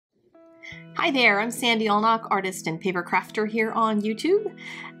Hi there, I'm Sandy Allnock, artist and paper crafter here on YouTube,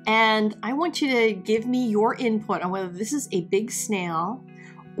 and I want you to give me your input on whether this is a big snail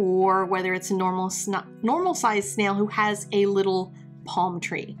or whether it's a normal sized snail who has a little palm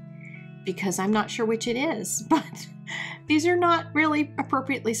tree, because I'm not sure which it is, but these are not really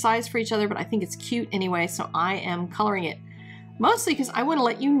appropriately sized for each other, but I think it's cute anyway, so I am coloring it. Mostly because I want to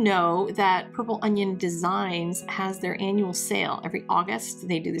let you know that Purple Onion Designs has their annual sale. Every August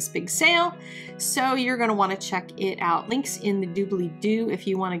they do this big sale, so you're going to want to check it out. Links in the doobly-doo if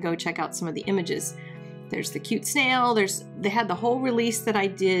you want to go check out some of the images. There's the cute snail, they had the whole release that I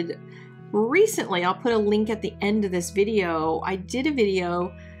did recently. I'll put a link at the end of this video. I did a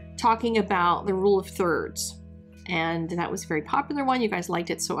video talking about the rule of thirds, and that was a very popular one. You guys liked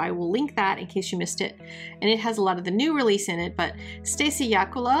it, so I will link that in case you missed it. And it has a lot of the new release in it, but Stacy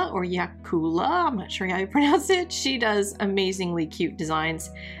Yakula, or Yakula, I'm not sure how you pronounce it, she does amazingly cute designs,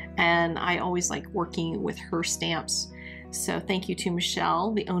 and I always like working with her stamps. So thank you to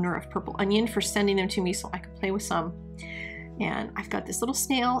Michelle, the owner of Purple Onion, for sending them to me so I could play with some. And I've got this little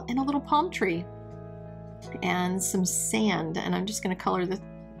snail and a little palm tree and some sand, and I'm just going to color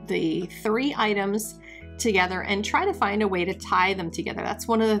the three items together and try to find a way to tie them together. That's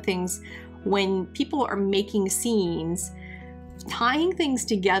one of the things when people are making scenes, tying things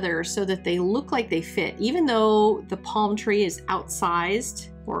together so that they look like they fit, even though the palm tree is outsized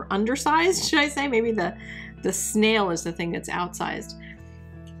or undersized, should I say? Maybe the snail is the thing that's outsized.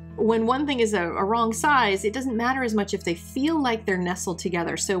 When one thing is a wrong size, it doesn't matter as much if they feel like they're nestled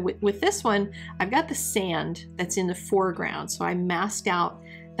together. So with this one, I've got the sand that's in the foreground, so I masked out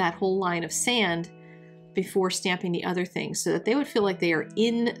that whole line of sand before stamping the other things so that they would feel like they are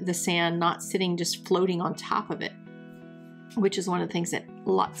in the sand, not sitting just floating on top of it, which is one of the things that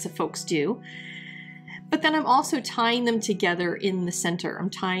lots of folks do. But then I'm also tying them together in the center. I'm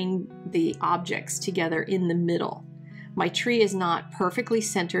tying the objects together in the middle. My tree is not perfectly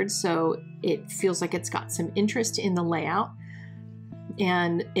centered, so it feels like it's got some interest in the layout,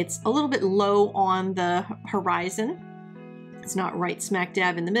 and it's a little bit low on the horizon. It's not right smack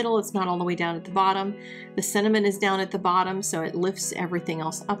dab in the middle. It's not all the way down at the bottom. The sentiment is down at the bottom, so it lifts everything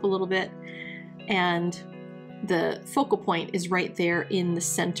else up a little bit. And the focal point is right there in the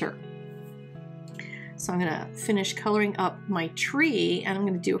center. So I'm gonna finish coloring up my tree, and I'm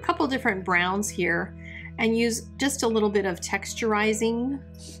gonna do a couple different browns here and use just a little bit of texturizing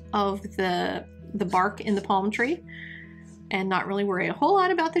of the bark in the palm tree and not really worry a whole lot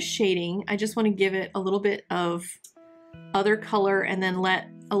about the shading. I just wanna give it a little bit of other color and then let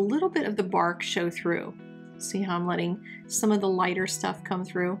a little bit of the bark show through. See how I'm letting some of the lighter stuff come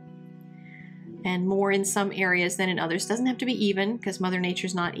through, and more in some areas than in others. Doesn't have to be even because Mother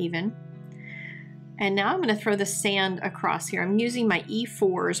Nature's not even. And now I'm going to throw the sand across here. I'm using my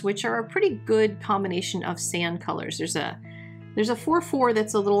E4s, which are a pretty good combination of sand colors. There's a 4-4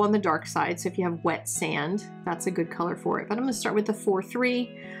 that's a little on the dark side, so if you have wet sand, that's a good color for it. But I'm going to start with the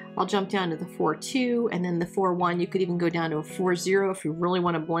 4-3. I'll jump down to the 4-2, and then the 4-1. You could even go down to a 4-0 if you really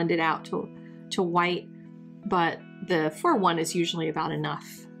want to blend it out to white, but the 4-1 is usually about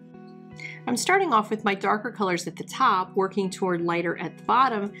enough. I'm starting off with my darker colors at the top, working toward lighter at the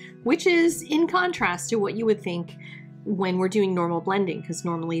bottom, which is in contrast to what you would think when we're doing normal blending, because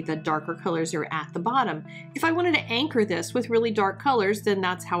normally the darker colors are at the bottom. If I wanted to anchor this with really dark colors, then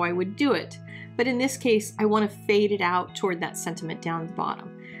that's how I would do it. But in this case, I want to fade it out toward that sentiment down the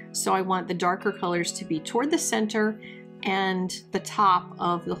bottom. So I want the darker colors to be toward the center and the top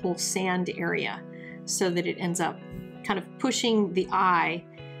of the whole sand area, so that it ends up kind of pushing the eye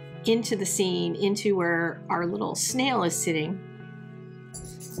into the scene, into where our little snail is sitting.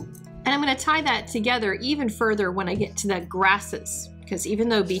 And I'm going to tie that together even further when I get to the grasses, because even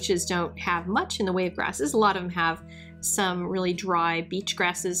though beaches don't have much in the way of grasses, a lot of them have some really dry beach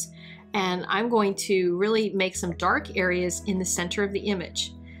grasses, and I'm going to really make some dark areas in the center of the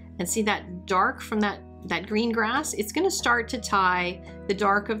image. And see that dark from that green grass? It's going to start to tie the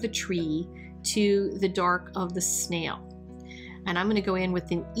dark of the tree to the dark of the snail. And I'm going to go in with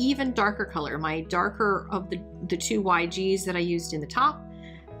an even darker color, my darker of the two YGs that I used in the top,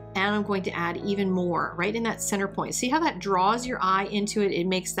 and I'm going to add even more right in that center point. See how that draws your eye into it? It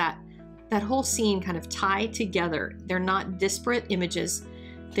makes that whole scene kind of tie together. They're not disparate images.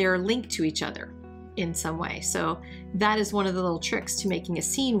 They're linked to each other in some way. So that is one of the little tricks to making a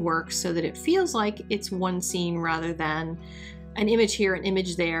scene work, so that it feels like it's one scene rather than an image here, an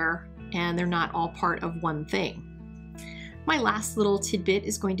image there, and they're not all part of one thing. My last little tidbit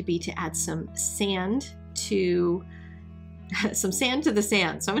is going to be to add some sand to the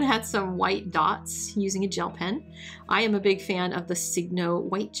sand. So I'm going to add some white dots using a gel pen. I am a big fan of the Signo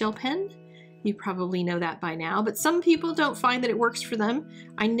white gel pen. You probably know that by now, but some people don't find that it works for them.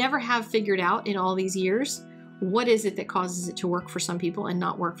 I never have figured out in all these years what is it that causes it to work for some people and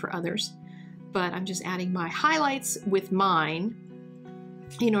not work for others. But I'm just adding my highlights with mine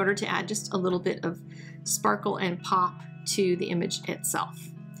in order to add just a little bit of sparkle and pop to the image itself.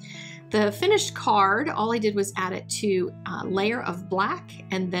 The finished card, all I did was add it to a layer of black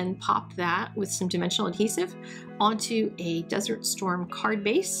and then popped that with some dimensional adhesive onto a Desert Storm card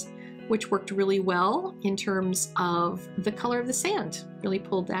base, which worked really well in terms of the color of the sand. Really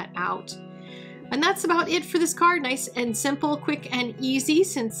pulled that out. And that's about it for this card. Nice and simple, quick and easy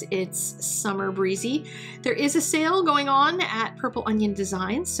since it's summer breezy. There is a sale going on at Purple Onion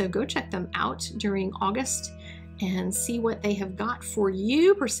Designs, so go check them out during August and see what they have got for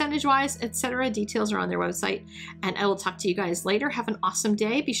you, percentage-wise, etc. Details are on their website, and I will talk to you guys later. Have an awesome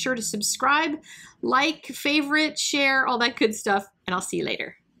day. Be sure to subscribe, like, favorite, share, all that good stuff, and I'll see you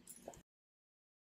later.